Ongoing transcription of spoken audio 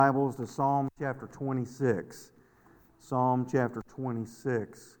Bibles to Psalm chapter 26. Psalm chapter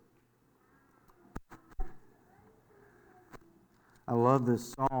 26. I love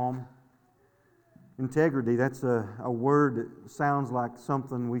this psalm. Integrity, that's a word that sounds like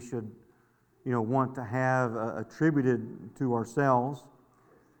something we should, want to have attributed to ourselves.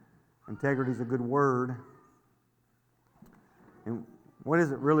 Integrity is a good word. And what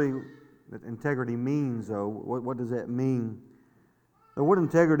is it really that integrity means, though? What does that mean? The word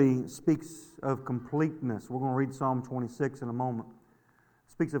integrity speaks of completeness. We're going to read Psalm 26 in a moment.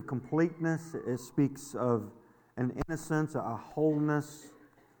 It speaks of completeness. It speaks of an innocence, a wholeness.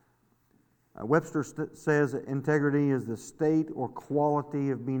 Webster says that integrity is the state or quality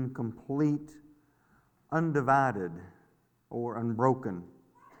of being complete, undivided, or unbroken.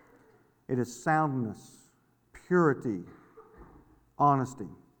 It is soundness, purity, honesty.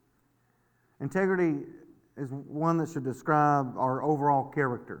 Integrity is one that should describe our overall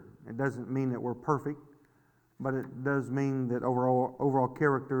character. It doesn't mean that we're perfect, but it does mean that overall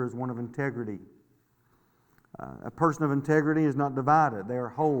character is one of integrity. A person of integrity is not divided. They are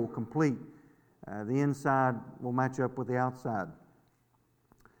whole, complete. The inside will match up with the outside.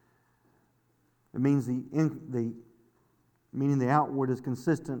 It means meaning the outward is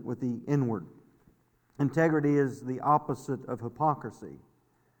consistent with the inward. Integrity is the opposite of hypocrisy.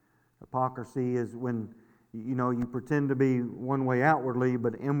 Hypocrisy is when you pretend to be one way outwardly,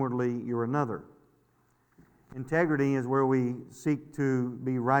 but inwardly you're another. Integrity is where we seek to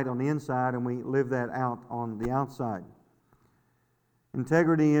be right on the inside and we live that out on the outside.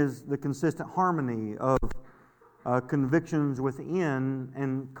 Integrity is the consistent harmony of convictions within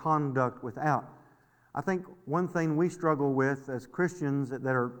and conduct without. I think one thing we struggle with as Christians that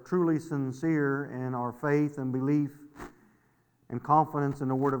are truly sincere in our faith and belief and confidence in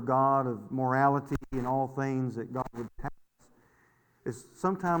the Word of God, of morality and all things that God would have, is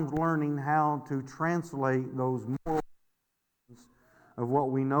sometimes learning how to translate those moral of what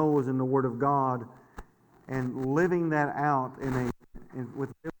we know is in the Word of God and living that out with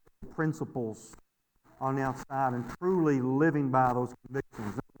principles on the outside and truly living by those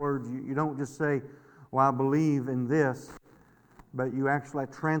convictions. In other words, you don't just say, well, I believe in this, but you actually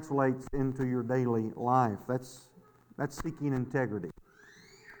translates into your daily life. That's seeking integrity.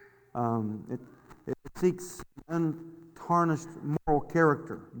 It seeks untarnished moral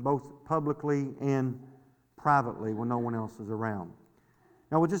character, both publicly and privately when no one else is around.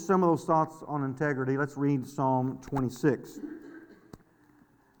 Now, with just some of those thoughts on integrity, let's read Psalm 26.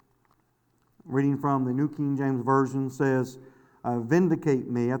 Reading from the New King James Version says, vindicate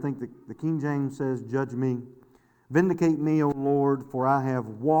me. I think the King James says, judge me. Vindicate me, O Lord, for I have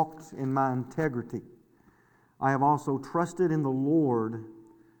walked in my integrity. I have also trusted in the Lord.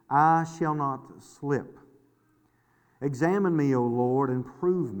 I shall not slip. Examine me, O Lord, and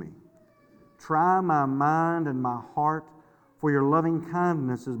prove me. Try my mind and my heart, for your loving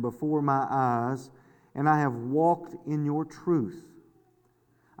kindness is before my eyes, and I have walked in your truth.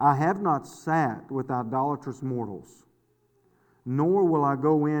 I have not sat with idolatrous mortals, nor will I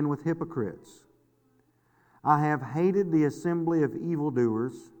go in with hypocrites. I have hated the assembly of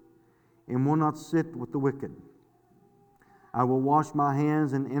evildoers, and will not sit with the wicked. I will wash my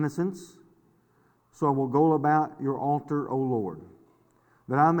hands in innocence, so I will go about your altar, O Lord,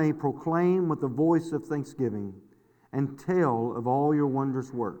 that I may proclaim with the voice of thanksgiving and tell of all your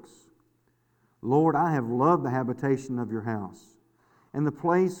wondrous works. Lord, I have loved the habitation of your house, and the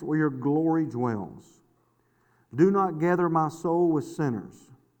place where your glory dwells. Do not gather my soul with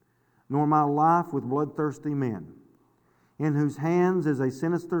sinners, nor my life with bloodthirsty men, in whose hands is a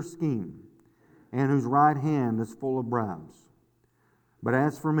sinister scheme, and whose right hand is full of bribes. But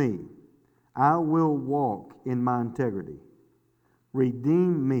as for me, I will walk in my integrity.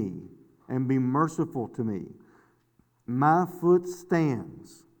 Redeem me and be merciful to me. My foot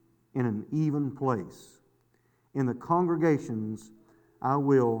stands in an even place. In the congregations, I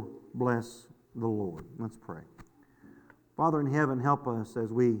will bless the Lord. Let's pray. Father in heaven, help us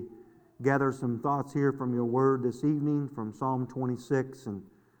as we gather some thoughts here from your word this evening from Psalm 26, and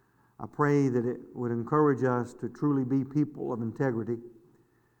I pray that it would encourage us to truly be people of integrity.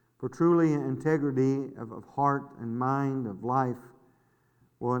 For truly integrity of heart and mind, of life,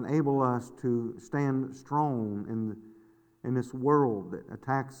 will enable us to stand strong in this world that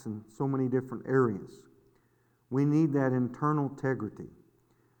attacks in so many different areas. We need that internal integrity,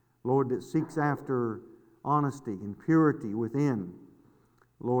 Lord, that seeks after honesty and purity within,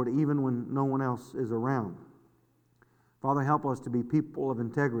 Lord, even when no one else is around. Father, help us to be people of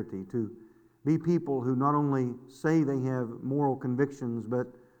integrity, to be people who not only say they have moral convictions, but,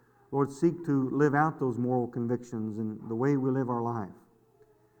 Lord, seek to live out those moral convictions in the way we live our life.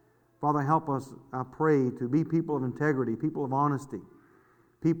 Father, help us, I pray, to be people of integrity, people of honesty,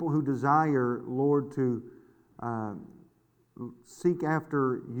 people who desire, Lord, to seek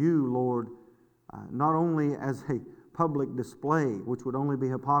after you, Lord, not only as a public display, which would only be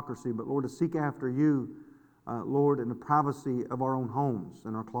hypocrisy, but, Lord, to seek after you, Lord, in the privacy of our own homes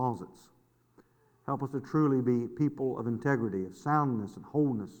and our closets. Help us to truly be people of integrity, of soundness and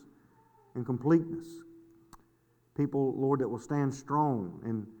wholeness and completeness. People, Lord, that will stand strong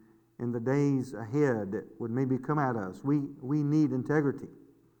in the days ahead that would maybe come at us. We need integrity.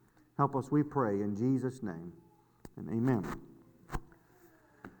 Help us, we pray, in Jesus' name. And amen.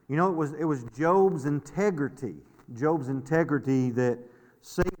 You know, it was Job's integrity that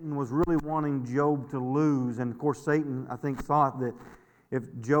Satan was really wanting Job to lose. And of course, Satan, I think, thought that if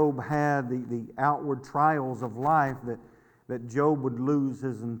Job had the outward trials of life, that Job would lose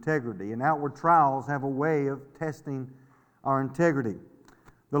his integrity. And outward trials have a way of testing our integrity.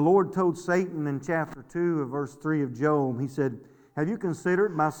 The Lord told Satan in chapter 2 of verse 3 of Job, He said, "Have you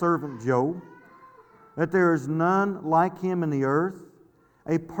considered my servant Job, that there is none like him in the earth,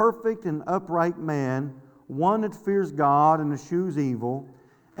 a perfect and upright man, one that fears God and eschews evil,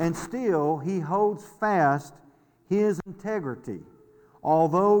 and still he holds fast his integrity,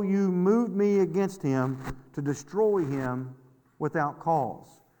 although you moved me against him to destroy him without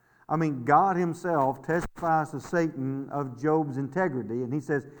cause." I mean, God Himself testifies to Satan of Job's integrity, and He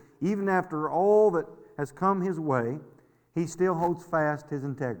says, even after all that has come his way, he still holds fast his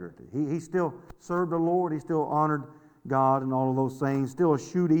integrity. He still served the Lord, he still honored God and all of those things, still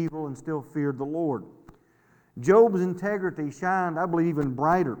eschewed evil and still feared the Lord. Job's integrity shined, I believe, even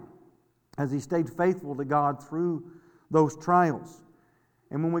brighter as he stayed faithful to God through those trials.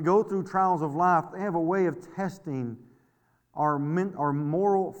 And when we go through trials of life, they have a way of testing our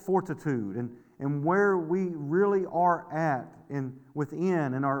moral fortitude and where we really are at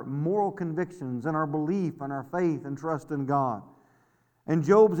within and our moral convictions and our belief and our faith and trust in God. And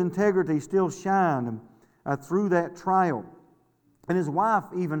Job's integrity still shined through that trial. And his wife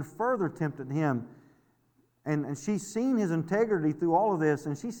even further tempted him. And she's seen his integrity through all of this.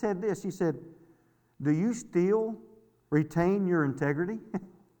 And she said this, she said, "Do you still retain your integrity?"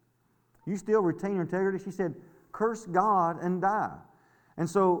 You still retain your integrity? She said, "Curse God and die." And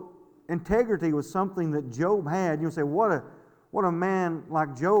so integrity was something that Job had. You'll say, what a man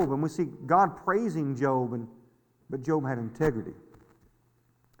like Job. And we see God praising Job, but Job had integrity.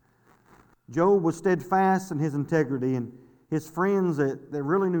 Job was steadfast in his integrity, and his friends that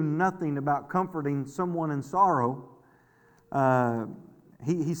really knew nothing about comforting someone in sorrow,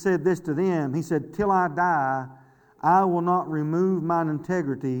 he said this to them. He said, "Till I die, I will not remove mine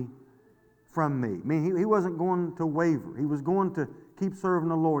integrity from me." I mean, he wasn't going to waver. He was going to keep serving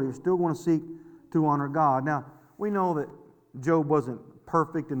the Lord. He was still going to seek to honor God. Now, we know that Job wasn't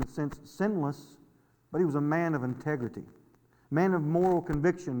perfect in the sense sinless, but he was a man of integrity, a man of moral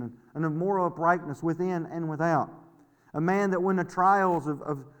conviction and of moral uprightness within and without. A man that when the trials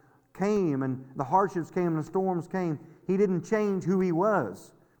came and the hardships came and the storms came, he didn't change who he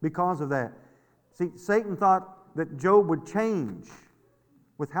was because of that. See, Satan thought that Job would change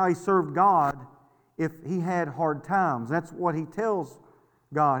with how he served God if he had hard times. That's what he tells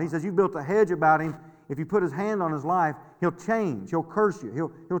God. He says, "You built a hedge about him. If you put his hand on his life, he'll change. He'll curse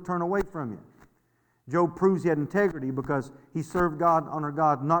you. He'll turn away from you." Job proves he had integrity because he served God, honored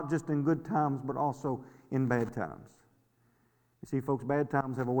God, not just in good times, but also in bad times. You see, folks, bad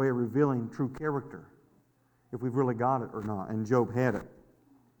times have a way of revealing true character, if we've really got it or not, and Job had it.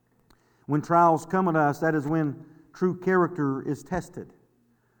 When trials come at us, that is when true character is tested.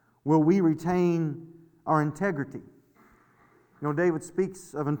 Will we retain our integrity? You know, David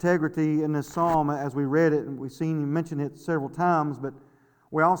speaks of integrity in this psalm as we read it, and we've seen him mention it several times, but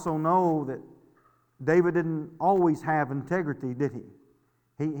we also know that David didn't always have integrity, did he?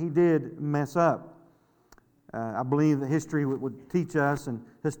 He did mess up. I believe that history would teach us, and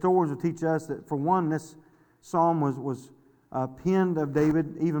historians would teach us that, for one, this psalm was penned of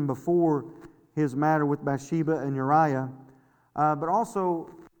David even before his matter with Bathsheba and Uriah. But also,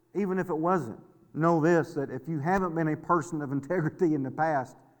 even if it wasn't, know this, that if you haven't been a person of integrity in the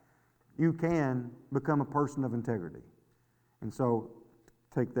past, you can become a person of integrity. And so,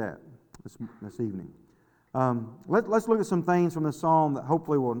 take that this evening. Let's look at some things from the psalm that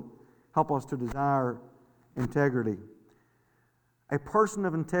hopefully will help us to desire integrity. A person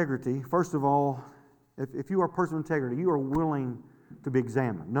of integrity, first of all, if you are a person of integrity, you are willing to be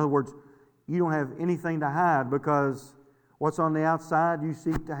examined. In other words, you don't have anything to hide, because what's on the outside you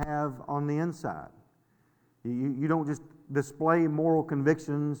seek to have on the inside. You don't just display moral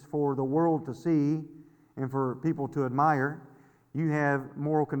convictions for the world to see and for people to admire. You have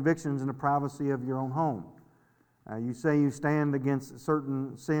moral convictions in the privacy of your own home. You say you stand against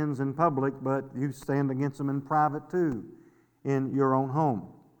certain sins in public, but you stand against them in private too, in your own home.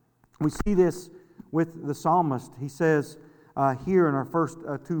 We see this with the psalmist. He says here in our first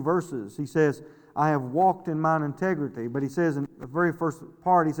two verses, he says, I have walked in mine integrity. But he says in the very first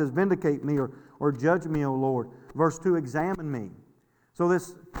part, he says, vindicate me or judge me, O Lord. Verse 2, examine me. So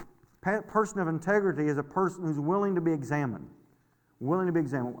this person of integrity is a person who's willing to be examined. Willing to be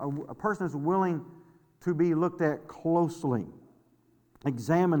examined. A person is willing to be looked at closely.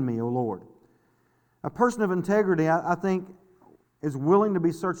 Examine me, O Lord. A person of integrity, I think, is willing to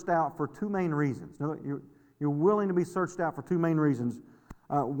be searched out for two main reasons. Now, you're willing to be searched out for two main reasons.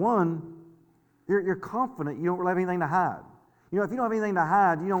 One, you're confident you don't really have anything to hide. You know, if you don't have anything to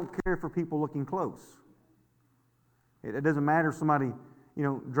hide, you don't care for people looking close. It doesn't matter if somebody,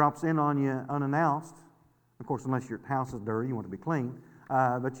 drops in on you unannounced. Of course, unless your house is dirty, you want to be clean.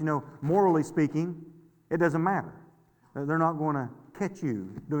 But morally speaking, it doesn't matter. They're not going to catch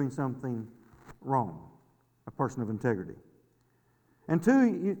you doing something wrong. A person of integrity. And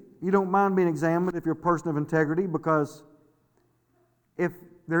two, you don't mind being examined if you're a person of integrity, because if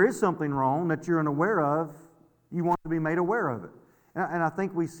there is something wrong that you're unaware of, you want to be made aware of it. And I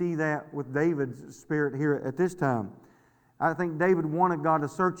think we see that with David's spirit here at this time. I think David wanted God to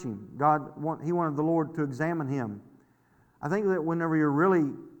search him. He wanted the Lord to examine him. I think that whenever you're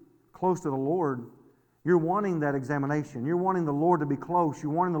really close to the Lord, you're wanting that examination. You're wanting the Lord to be close.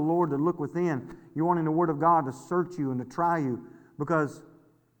 You're wanting the Lord to look within. You're wanting the Word of God to search you and to try you, because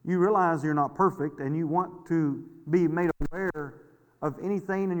you realize you're not perfect, and you want to be made aware of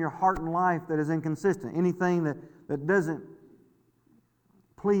anything in your heart and life that is inconsistent, anything that doesn't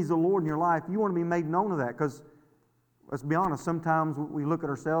please the Lord in your life. You want to be made known of that, because let's be honest, sometimes we look at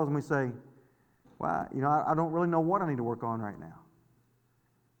ourselves and we say, well, I don't really know what I need to work on right now.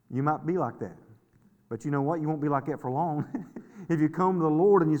 You might be like that. But you know what? You won't be like that for long. If you come to the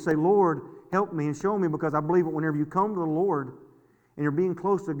Lord and you say, Lord, help me and show me, because I believe that whenever you come to the Lord and you're being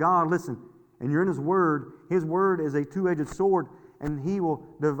close to God, listen, and you're in His Word is a two-edged sword, and He will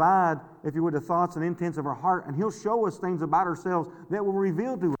divide, if you would, the thoughts and intents of our heart, and He'll show us things about ourselves that will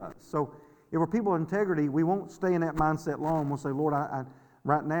reveal to us. So if we're people of integrity, we won't stay in that mindset long. We'll say, Lord,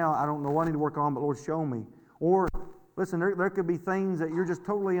 right now, I don't know what I need to work on, but Lord, show me. Or, listen, there could be things that you're just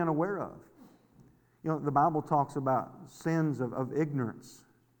totally unaware of. The Bible talks about sins of ignorance.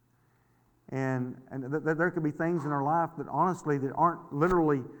 And there could be things in our life that honestly that aren't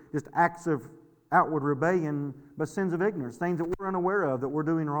literally just acts of outward rebellion, but sins of ignorance, things that we're unaware of, that we're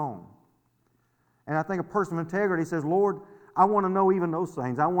doing wrong. And I think a person of integrity says, Lord, I want to know even those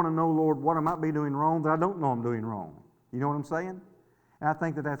things. I want to know, Lord, what I might be doing wrong that I don't know I'm doing wrong. You know what I'm saying? And I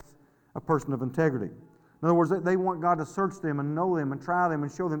think that that's a person of integrity. In other words, they want God to search them and know them and try them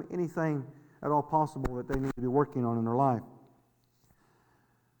and show them anything at all possible that they need to be working on in their life.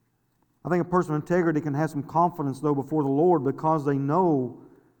 I think a person of integrity can have some confidence, though, before the Lord, because they know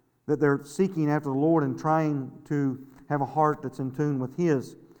that they're seeking after the Lord and trying to have a heart that's in tune with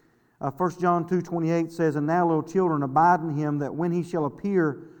His. 1 John 2:28 says, And now, little children, abide in Him, that when He shall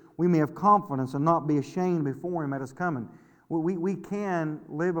appear, we may have confidence and not be ashamed before Him at His coming. We can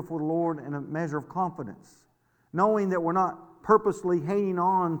live before the Lord in a measure of confidence, knowing that we're not purposely hanging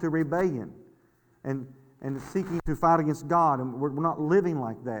on to rebellion and seeking to fight against God, and we're not living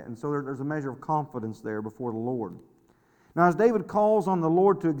like that. And so there's a measure of confidence there before the Lord. Now, as David calls on the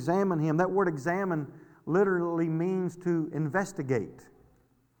Lord to examine him, that word examine literally means to investigate.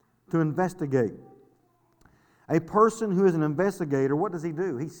 To investigate. A person who is an investigator, what does he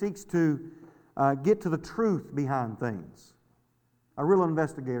do? He seeks to get to the truth behind things. A real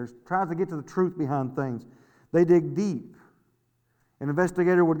investigator tries to get to the truth behind things. They dig deep. An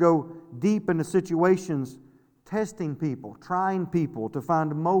investigator would go deep into situations, testing people, trying people to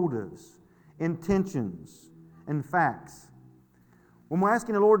find motives, intentions, and facts. When we're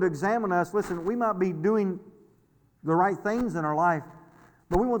asking the Lord to examine us, listen, we might be doing the right things in our life,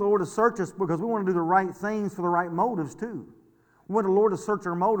 but we want the Lord to search us because we want to do the right things for the right motives too. We want the Lord to search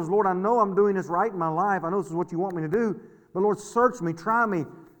our motives. Lord, I know I'm doing this right in my life. I know this is what you want me to do, but Lord, search me, try me.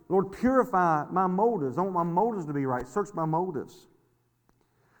 Lord, purify my motives. I want my motives to be right. Search my motives.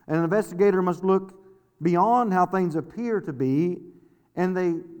 And an investigator must look beyond how things appear to be, and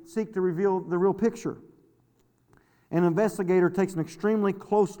they seek to reveal the real picture. An investigator takes an extremely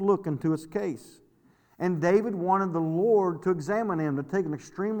close look into his case. And David wanted the Lord to examine him, to take an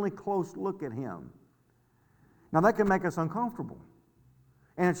extremely close look at him. Now that can make us uncomfortable.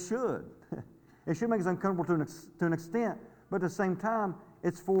 And it should. It should make us uncomfortable to an extent, but at the same time,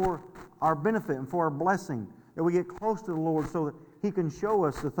 it's for our benefit and for our blessing. that we get close to the Lord so that He can show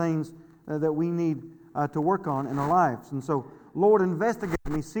us the things that we need to work on in our lives. And so, Lord, investigate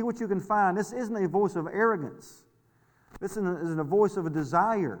me. See what you can find. This isn't a voice of arrogance. This isn't a voice of a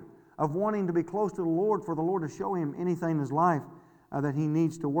desire of wanting to be close to the Lord for the Lord to show him anything in his life that he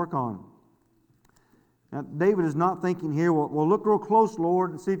needs to work on. Now, David is not thinking here, well, look real close,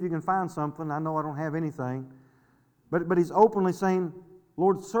 Lord, and see if you can find something. I know I don't have anything. But he's openly saying,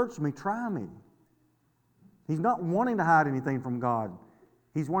 Lord, search me, try me. He's not wanting to hide anything from God.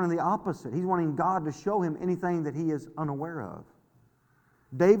 He's wanting the opposite. He's wanting God to show him anything that he is unaware of.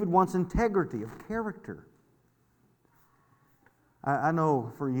 David wants integrity of character. I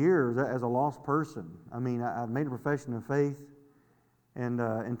know for years, as a lost person, I've made a profession of faith, and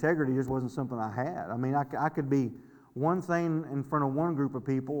integrity just wasn't something I had. I could be one thing in front of one group of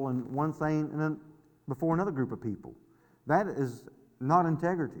people and one thing before another group of people. That is not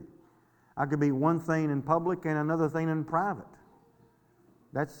integrity. I could be one thing in public and another thing in private.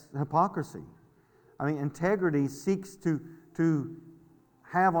 That's hypocrisy. Integrity seeks to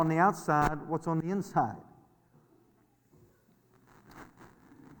have on the outside what's on the inside.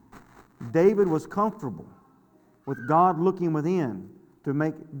 David was comfortable with God looking within to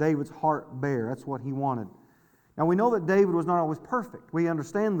make David's heart bare. That's what he wanted. Now we know that David was not always perfect. We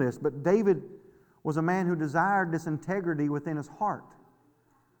understand this, but David was a man who desired this integrity within his heart.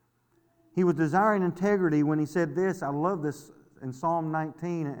 He was desiring integrity when he said this. I love this in Psalm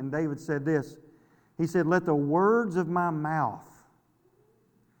 19, and David said this. He said, let the words of my mouth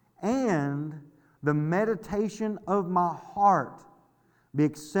and the meditation of my heart be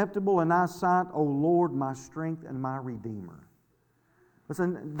acceptable in thy sight, O Lord, my strength and my Redeemer.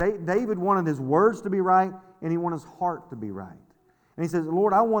 Listen, David wanted his words to be right, and he wanted his heart to be right. And he says,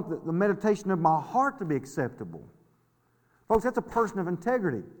 Lord, I want the meditation of my heart to be acceptable. Folks, that's a person of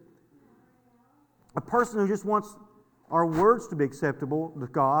integrity. A person who just wants our words to be acceptable to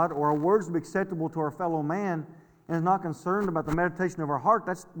God, or our words to be acceptable to our fellow man, and is not concerned about the meditation of our heart,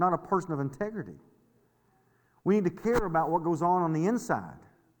 that's not a person of integrity. We need to care about what goes on the inside.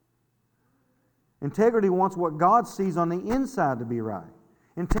 Integrity wants what God sees on the inside to be right.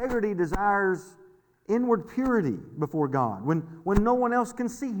 Integrity desires inward purity before God when no one else can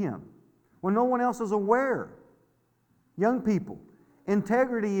see Him, when no one else is aware. Young people,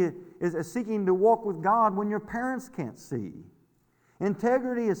 integrity is seeking to walk with God when your parents can't see.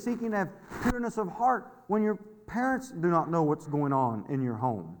 Integrity is seeking to have pureness of heart when your parents do not know what's going on in your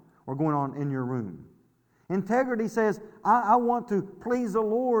home or going on in your room. Integrity says, I want to please the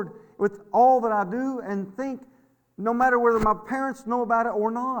Lord with all that I do and think, no matter whether my parents know about it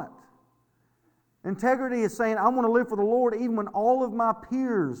or not. Integrity is saying, I want to live for the Lord even when all of my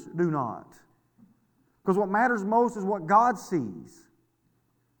peers do not. Because what matters most is what God sees.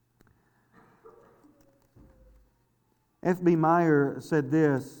 F.B. Meyer said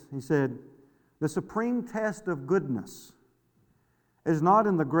this. He said, the supreme test of goodness is not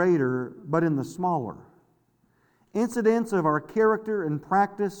in the greater, but in the smaller. Incidents of our character and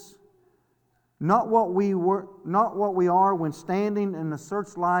practice, not what we are when standing in the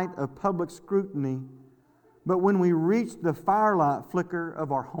searchlight of public scrutiny, but when we reach the firelight flicker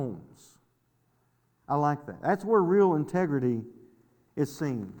of our homes. I like that. That's where real integrity is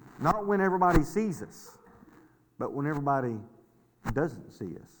seen. Not when everybody sees us, but when everybody doesn't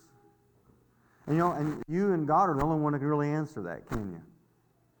see us. And you and God are the only one that can really answer that, can you?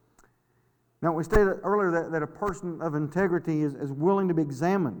 Now, we stated earlier that a person of integrity is willing to be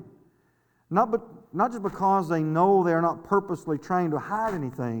examined. Not just because they know they are not purposely trying to hide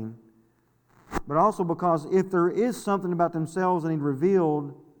anything, but also because if there is something about themselves that need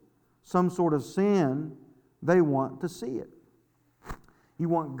revealed, some sort of sin, they want to see it. You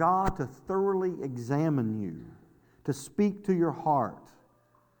want God to thoroughly examine you, to speak to your heart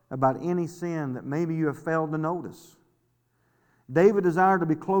about any sin that maybe you have failed to notice. David desired to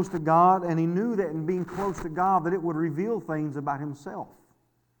be close to God, and he knew that in being close to God that it would reveal things about himself.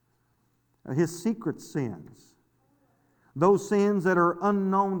 His secret sins. Those sins that are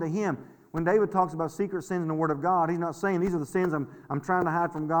unknown to him. When David talks about secret sins in the Word of God, he's not saying these are the sins I'm trying to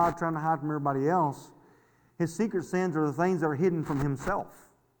hide from God, trying to hide from everybody else. His secret sins are the things that are hidden from himself.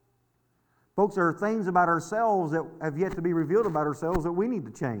 Folks, there are things about ourselves that have yet to be revealed about ourselves that we need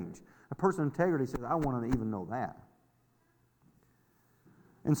to change. A person of integrity says, I want to even know that.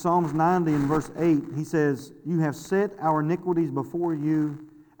 In Psalms 90 and verse 8, he says, you have set our iniquities before you,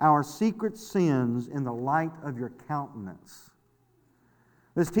 our secret sins in the light of your countenance.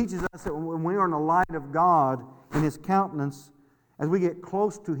 This teaches us that when we are in the light of God in His countenance, as we get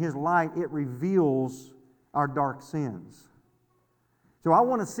close to His light, it reveals our dark sins. So I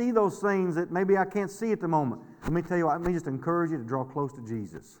want to see those things that maybe I can't see at the moment. Let me tell you, let me just encourage you to draw close to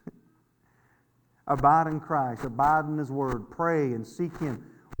Jesus. Abide in Christ. Abide in His Word. Pray and seek Him.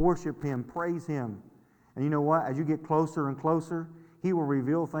 Worship Him. Praise Him. And you know what? As you get closer and closer, He will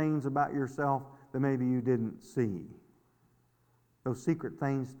reveal things about yourself that maybe you didn't see. Those secret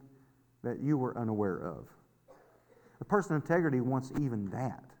things that you were unaware of. A person of integrity wants even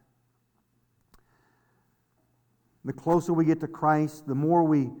that. The closer we get to Christ, the more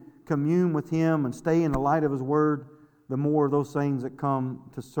we commune with Him and stay in the light of His Word, the more of those things that come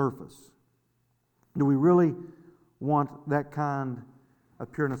to surface. Do we really want that kind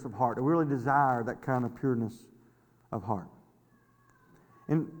of pureness of heart? Do we really desire that kind of pureness of heart?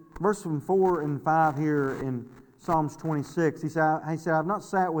 In verse 4 and 5 here in Psalms 26, he said, I've not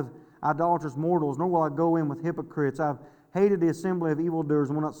sat with idolaters mortals, nor will I go in with hypocrites. I've hated the assembly of evildoers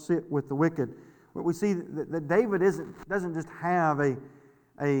and will not sit with the wicked. But we see that David doesn't just have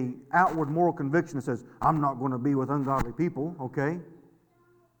a outward moral conviction that says, I'm not going to be with ungodly people, okay?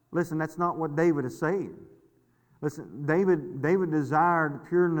 Listen, that's not what David is saying. Listen, David desired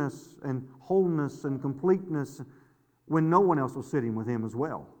pureness and wholeness and completeness when no one else was sitting with him as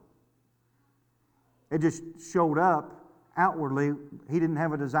well. It just showed up outwardly. He didn't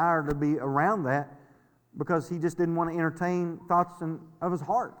have a desire to be around that because he just didn't want to entertain thoughts of his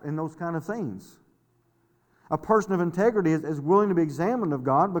heart and those kind of things. A person of integrity is willing to be examined of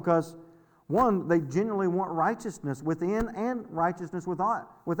God because, one, they genuinely want righteousness within and righteousness without.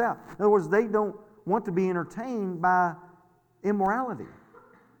 In other words, they don't want to be entertained by immorality.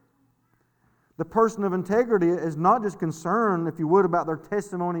 The person of integrity is not just concerned, if you would, about their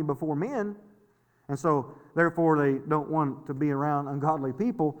testimony before men, and so therefore they don't want to be around ungodly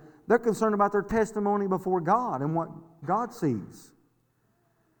people. They're concerned about their testimony before God and what God sees.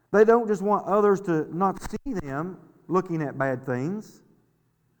 They don't just want others to not see them looking at bad things.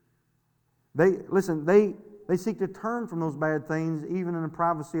 They seek to turn from those bad things even in the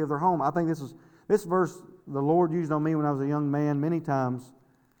privacy of their home. I think this verse the Lord used on me when I was a young man many times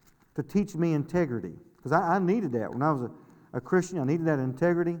to teach me integrity. Because I needed that. When I was a Christian, I needed that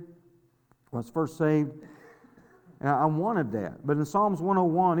integrity. When I was first saved, and I wanted that. But in Psalms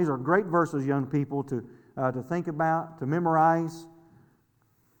 101, these are great verses, young people, to think about, to memorize,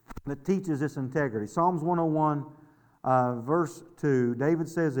 that teaches this integrity. Psalms 101, verse 2, David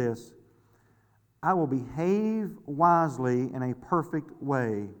says this, I will behave wisely in a perfect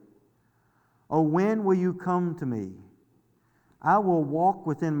way. Oh, when will you come to me? I will walk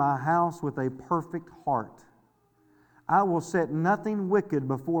within my house with a perfect heart. I will set nothing wicked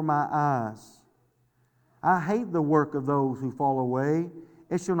before my eyes. I hate the work of those who fall away.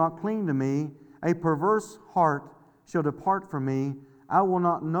 It shall not cling to me. A perverse heart shall depart from me. I will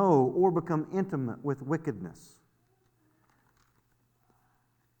not know or become intimate with wickedness.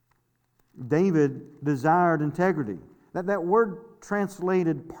 David desired integrity. That word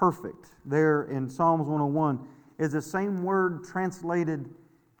translated perfect there in Psalms 101 is the same word translated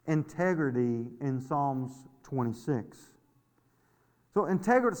integrity in Psalms 26. So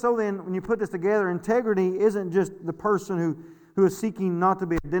integrity. So then, when you put this together, integrity isn't just the person who is seeking not to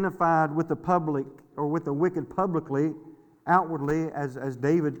be identified with the public or with the wicked publicly, outwardly, as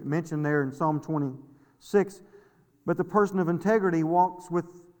David mentioned there in Psalm 26, but the person of integrity walks with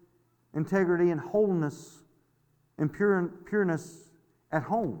integrity and wholeness and pureness at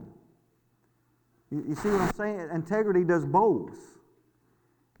home. You see what I'm saying? Integrity does both.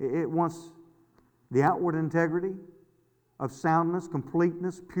 It wants the outward integrity of soundness,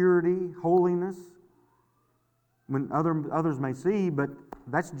 completeness, purity, holiness, when others may see, but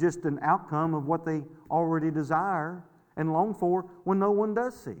that's just an outcome of what they already desire and long for when no one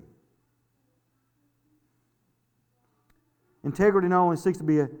does see. Integrity not only seeks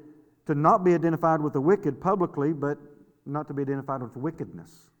to not be identified with the wicked publicly, but not to be identified with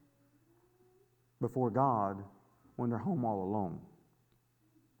wickedness before God when they're home all alone.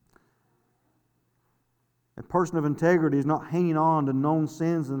 A person of integrity is not hanging on to known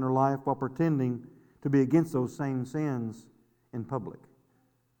sins in their life while pretending to be against those same sins in public.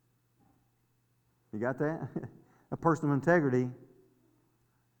 You got that? A person of integrity,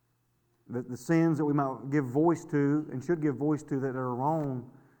 the sins that we might give voice to and should give voice to that are wrong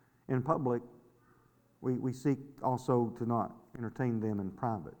in public, we seek also to not entertain them in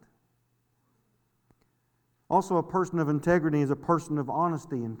private. Also, a person of integrity is a person of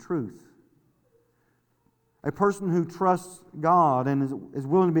honesty and truth. A person who trusts God and is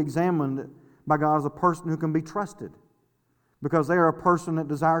willing to be examined by God is a person who can be trusted because they are a person that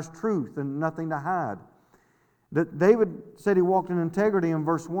desires truth and nothing to hide. David said he walked in integrity in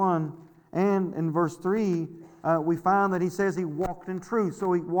verse 1, and in verse 3, we find that he says he walked in truth.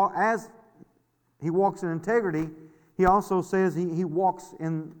 So as he walks in integrity, he also says he walks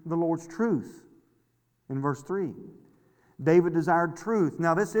in the Lord's truth. In verse 3, David desired truth.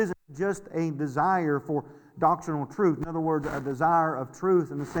 Now this isn't just a desire for doctrinal truth. In other words, a desire of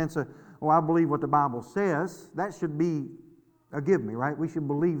truth in the sense of, oh, I believe what the Bible says. That should be a give me, right? We should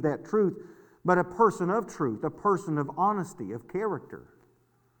believe that truth. But a person of truth, a person of honesty, of character.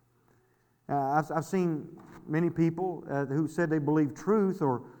 I've seen many people who said they believe truth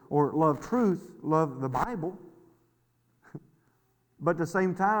or love truth, love the Bible, but at the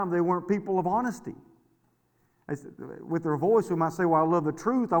same time they weren't people of honesty. With their voice, we might say, well, I love the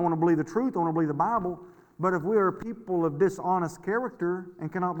truth, I want to believe the truth, I want to believe the Bible. But if we are people of dishonest character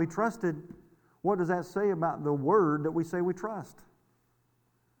and cannot be trusted, what does that say about the word that we say we trust?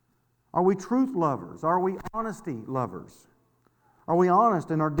 Are we truth lovers? Are we honesty lovers? Are we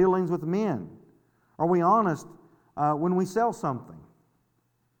honest in our dealings with men? Are we honest when we sell something?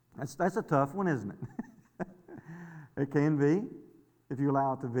 That's a tough one, isn't it? It can be, if you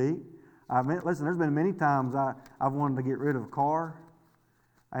allow it to be. Listen, there's been many times I've wanted to get rid of a car,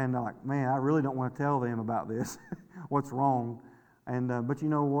 and I'm like, man, I really don't want to tell them about this, what's wrong. And but you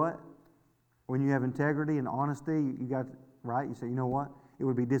know what? When you have integrity and honesty, you got right. You say, you know what? It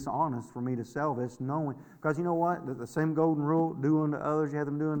would be dishonest for me to sell this, knowing, because you know what? The same golden rule: do unto others, you have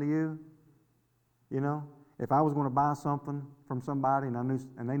them do unto you. You know, if I was going to buy something from somebody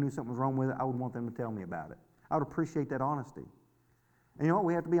and they knew something was wrong with it, I would want them to tell me about it. I would appreciate that honesty. And you know what?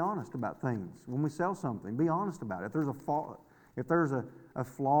 We have to be honest about things when we sell something. Be honest about it. If there's a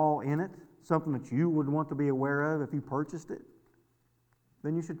flaw in it, something that you would want to be aware of if you purchased it,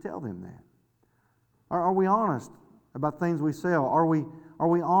 then you should tell them that. Are we honest about things we sell? Are we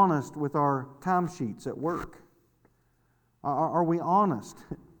honest with our timesheets at work? Are we honest?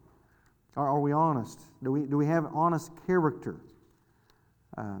 Are we honest? Do we have honest character?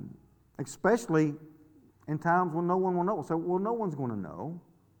 Especially in times when no one will know. So, well, no one's going to know.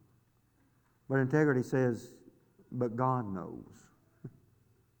 But integrity says, but God knows.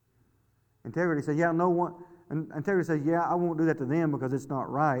 Integrity says, yeah, no one. And integrity says, yeah, I won't do that to them because it's not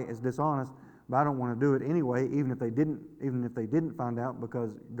right, it's dishonest. But I don't want to do it anyway, even if they didn't find out,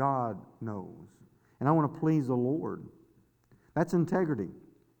 because God knows. And I want to please the Lord. That's integrity.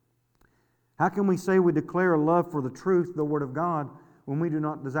 How can we say we declare a love for the truth, the Word of God, when we do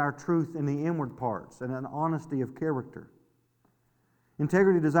not desire truth in the inward parts and an honesty of character?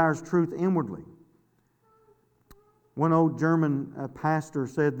 Integrity desires truth inwardly. One old German pastor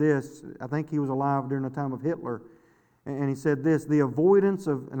said this. I think he was alive during the time of Hitler. And he said this: the avoidance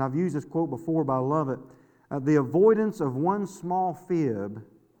of, and I've used this quote before, but I love it, the avoidance of one small fib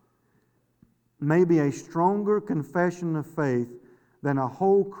may be a stronger confession of faith than a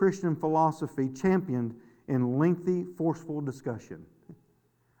whole Christian philosophy championed in lengthy, forceful discussion.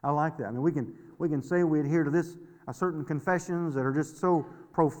 I like that. I mean, we can say we adhere to this certain confessions that are just so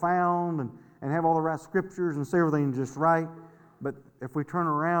profound and have all the right scriptures and say everything just right. But if we turn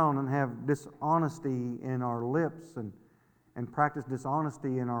around and have dishonesty in our lips and practice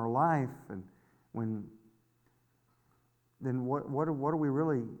dishonesty in our life, then what are we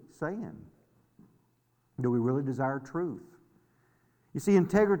really saying? Do we really desire truth? You see,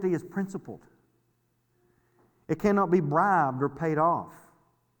 integrity is principled. It cannot be bribed or paid off.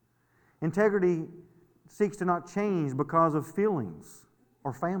 Integrity seeks to not change because of feelings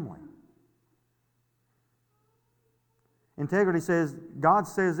or family. Integrity says, God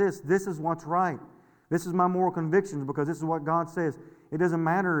says this is what's right. This is my moral convictions because this is what God says. It doesn't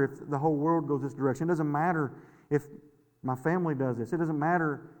matter if the whole world goes this direction. It doesn't matter if my family does this. It doesn't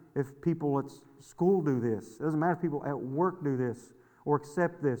matter if people at school do this. It doesn't matter if people at work do this or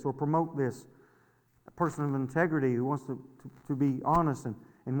accept this or promote this. A person of integrity who wants to be honest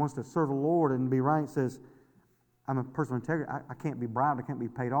and wants to serve the Lord and be right says, I'm a person of integrity. I can't be bribed. I can't be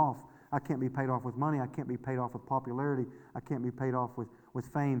paid off. I can't be paid off with money. I can't be paid off with popularity. I can't be paid off with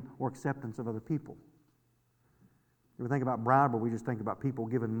fame or acceptance of other people. If we think about bribery, we just think about people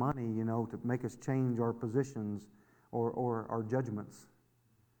giving money, to make us change our positions or our judgments.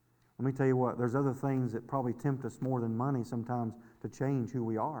 Let me tell you what, there's other things that probably tempt us more than money sometimes to change who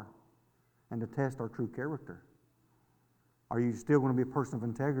we are and to test our true character. Are you still going to be a person of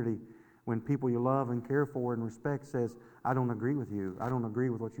integrity when people you love and care for and respect says, I don't agree with you. I don't agree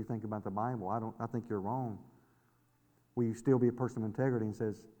with what you think about the Bible. I think you're wrong. Will you still be a person of integrity and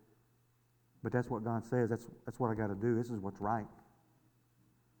says, but that's what God says. That's what I got to do. This is what's right.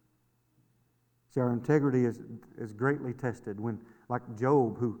 See, our integrity is greatly tested when, like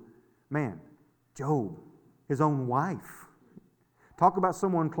Job, Job, his own wife. Talk about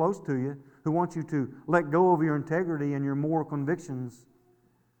someone close to you who wants you to let go of your integrity and your moral convictions.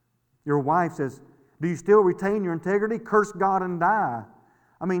 Your wife says, do you still retain your integrity? Curse God and die.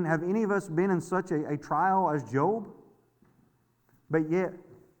 I mean, have any of us been in such a trial as Job? But yet,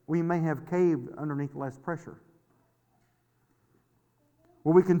 we may have caved underneath less pressure.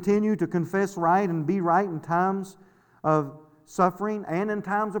 Will we continue to confess right and be right in times of suffering and in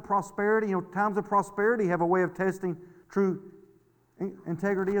times of prosperity? You know, times of prosperity have a way of testing true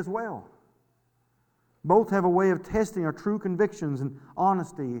integrity as well. Both have a way of testing our true convictions and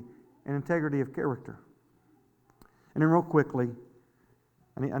honesty and integrity of character. And then real quickly,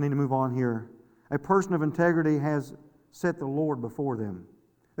 I need to move on here. A person of integrity has set the Lord before them.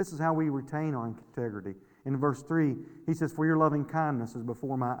 This is how we retain our integrity. In verse 3, he says, for your loving kindness is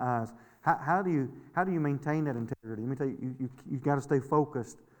before my eyes. How do you maintain that integrity? Let me tell you, you've got to stay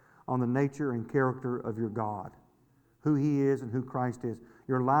focused on the nature and character of your God, who He is and who Christ is.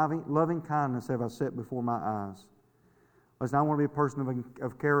 Your loving kindness have I set before my eyes. Listen, I want to be a person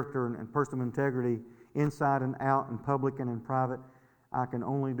of character and person of integrity inside and out, in public and in private. I can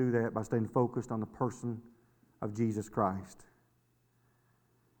only do that by staying focused on the person of Jesus Christ.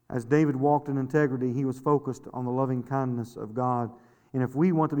 As David walked in integrity, he was focused on the loving kindness of God. And if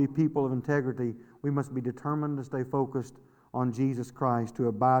we want to be people of integrity, we must be determined to stay focused on Jesus Christ, to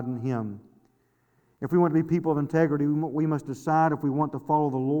abide in Him. If we want to be people of integrity, we must decide if we want to follow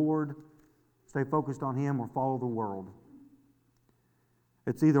the Lord, stay focused on Him, or follow the world.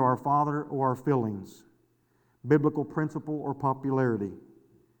 It's either our Father or our feelings, biblical principle or popularity.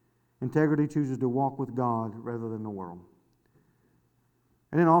 Integrity chooses to walk with God rather than the world.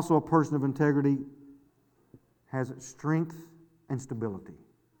 And then also a person of integrity has strength and stability.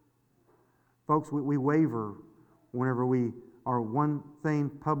 Folks, we waver whenever we are one thing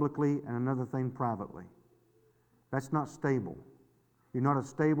publicly and another thing privately. That's not stable. You're not a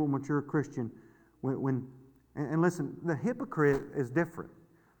stable, mature Christian. And listen, the hypocrite is different.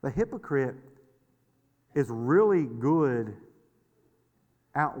 The hypocrite is really good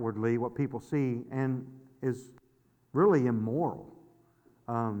outwardly, what people see, and is really immoral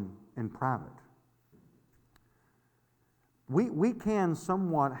in private. We can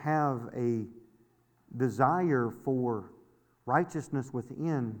somewhat have a desire for righteousness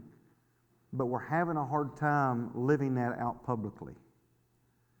within, but we're having a hard time living that out publicly.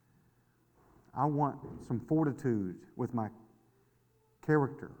 I want some fortitude with my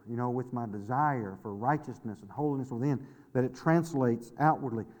character, with my desire for righteousness and holiness within, that it translates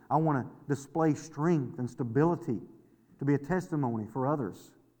outwardly. I want to display strength and stability, to be a testimony for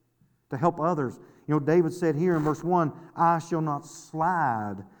others, to help others. David said here in verse 1, I shall not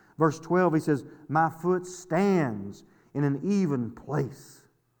slide. Verse 12, he says, my foot stands in an even place.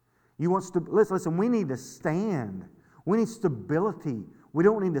 Listen, we need to stand. We need stability. We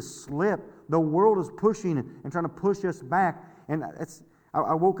don't need to slip. The world is pushing and trying to push us back. And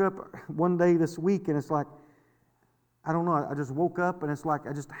I woke up one day this week and it's like, I don't know, I just woke up and it's like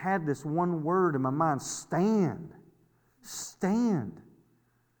I just had this one word in my mind, stand. Stand.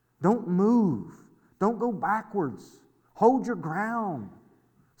 Don't move. Don't go backwards. Hold your ground.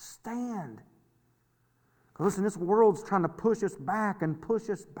 Stand. Because listen, this world's trying to push us back and push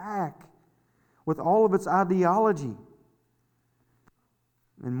us back with all of its ideology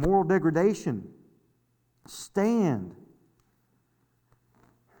and moral degradation. Stand.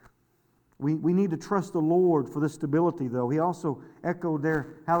 We need to trust the Lord for this stability, though. He also echoed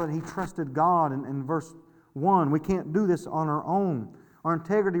there how that he trusted God in verse 1. We can't do this on our own. Our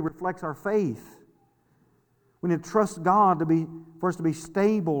integrity reflects our faith. We need to trust God for us to be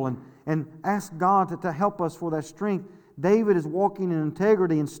stable and ask God to help us for that strength. David is walking in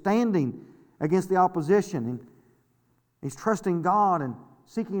integrity and standing against the opposition. And he's trusting God and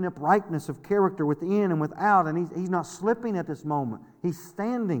seeking uprightness of character within and without. And he's not slipping at this moment. He's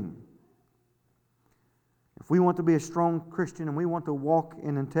standing. If we want to be a strong Christian and we want to walk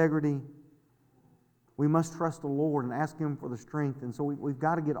in integrity, we must trust the Lord and ask Him for the strength. And so we've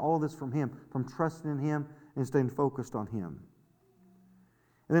got to get all of this from Him, from trusting in Him and staying focused on Him.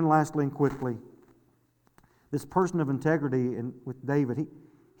 And then lastly and quickly, this person of integrity with David,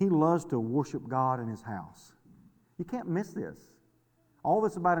 he loves to worship God in his house. You can't miss this. All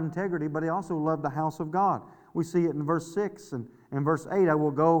this about integrity, but he also loved the house of God. We see it in verse 6 and in verse 8, I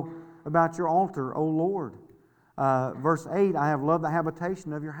will go about your altar, O Lord. Verse 8, I have loved the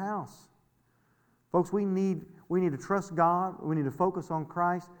habitation of your house. Folks, we need to trust God, we need to focus on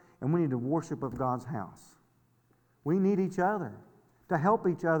Christ, and we need to worship of God's house. We need each other to help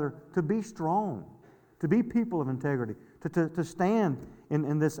each other to be strong, to be people of integrity, to stand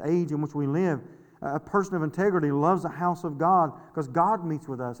in this age in which we live. A person of integrity loves the house of God because God meets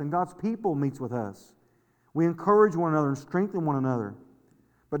with us and God's people meets with us. We encourage one another and strengthen one another.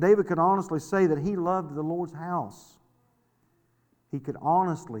 But David could honestly say that he loved the Lord's house. He could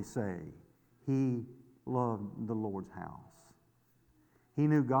honestly say he loved the Lord's house. He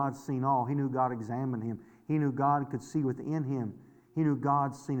knew God seen all. He knew God examined him. He knew God could see within him. He knew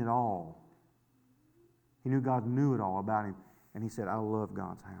God seen it all. He knew God knew it all about him. And he said, I love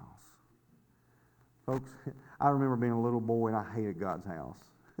God's house. Folks, I remember being a little boy and I hated God's house.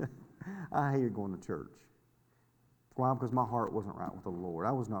 I hated going to church. Why? Because my heart wasn't right with the Lord.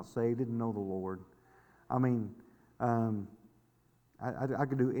 I was not saved, didn't know the Lord. I mean, I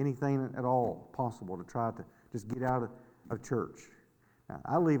could do anything at all possible to try to just get out of church. Now,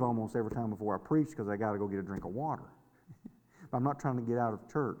 I leave almost every time before I preach because I got to go get a drink of water. But I'm not trying to get out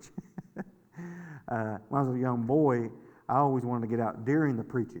of church. When I was a young boy, I always wanted to get out during the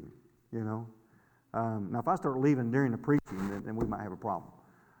preaching, you know. Now, if I start leaving during the preaching, then we might have a problem.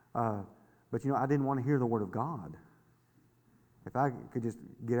 But, you know, I didn't want to hear the Word of God. If I could just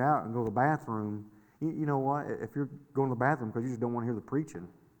get out and go to the bathroom, you know what? If you're going to the bathroom because you just don't want to hear the preaching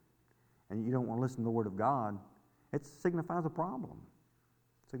and you don't want to listen to the Word of God, it signifies a problem.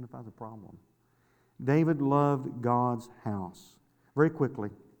 It signifies a problem. David loved God's house. Very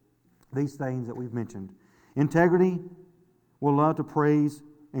quickly, these things that we've mentioned. Integrity will love to praise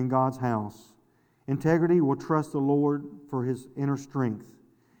in God's house. Integrity will trust the Lord for His inner strength.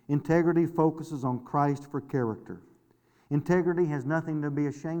 Integrity focuses on Christ for character. Integrity has nothing to be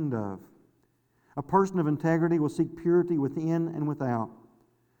ashamed of. A person of integrity will seek purity within and without.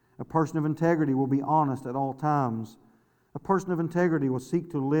 A person of integrity will be honest at all times. A person of integrity will seek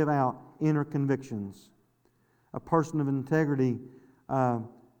to live out inner convictions. A person of integrity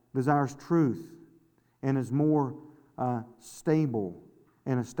desires truth and is more stable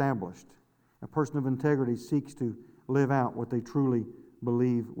and established. A person of integrity seeks to live out what they truly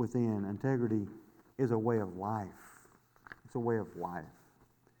believe within. Integrity is a way of life. It's a way of life.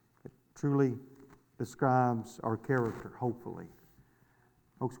 It truly describes our character, hopefully.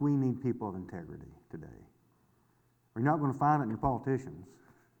 Folks, we need people of integrity today. You're not going to find it in your politicians.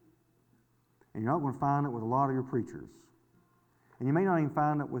 And you're not going to find it with a lot of your preachers. And you may not even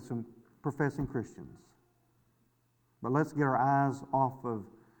find it with some professing Christians. But let's get our eyes off of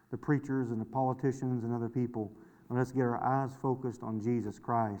the preachers and the politicians and other people. And let's get our eyes focused on Jesus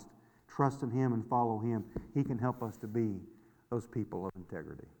Christ. Trust in Him and follow Him. He can help us to be those people of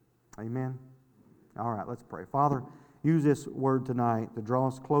integrity. Amen? All right, let's pray. Father, use this word tonight to draw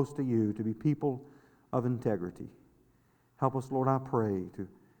us close to You, to be people of integrity. Help us, Lord, I pray,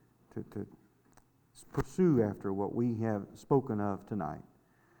 to pursue after what we have spoken of tonight.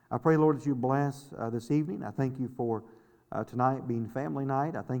 I pray, Lord, that You bless this evening. I thank You for tonight being family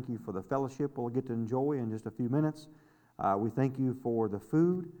night. I thank You for the fellowship we'll get to enjoy in just a few minutes. We thank You for the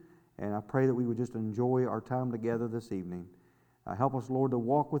food, and I pray that we would just enjoy our time together this evening. Help us, Lord, to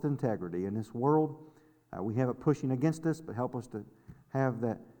walk with integrity in this world. We have it pushing against us, but help us to have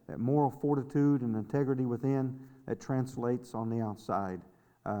that moral fortitude and integrity within that translates on the outside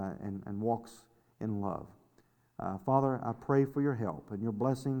and walks in love. Father, I pray for Your help and Your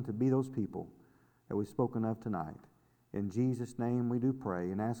blessing to be those people that we've spoken of tonight. In Jesus' name we do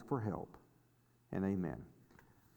pray and ask for help. And amen.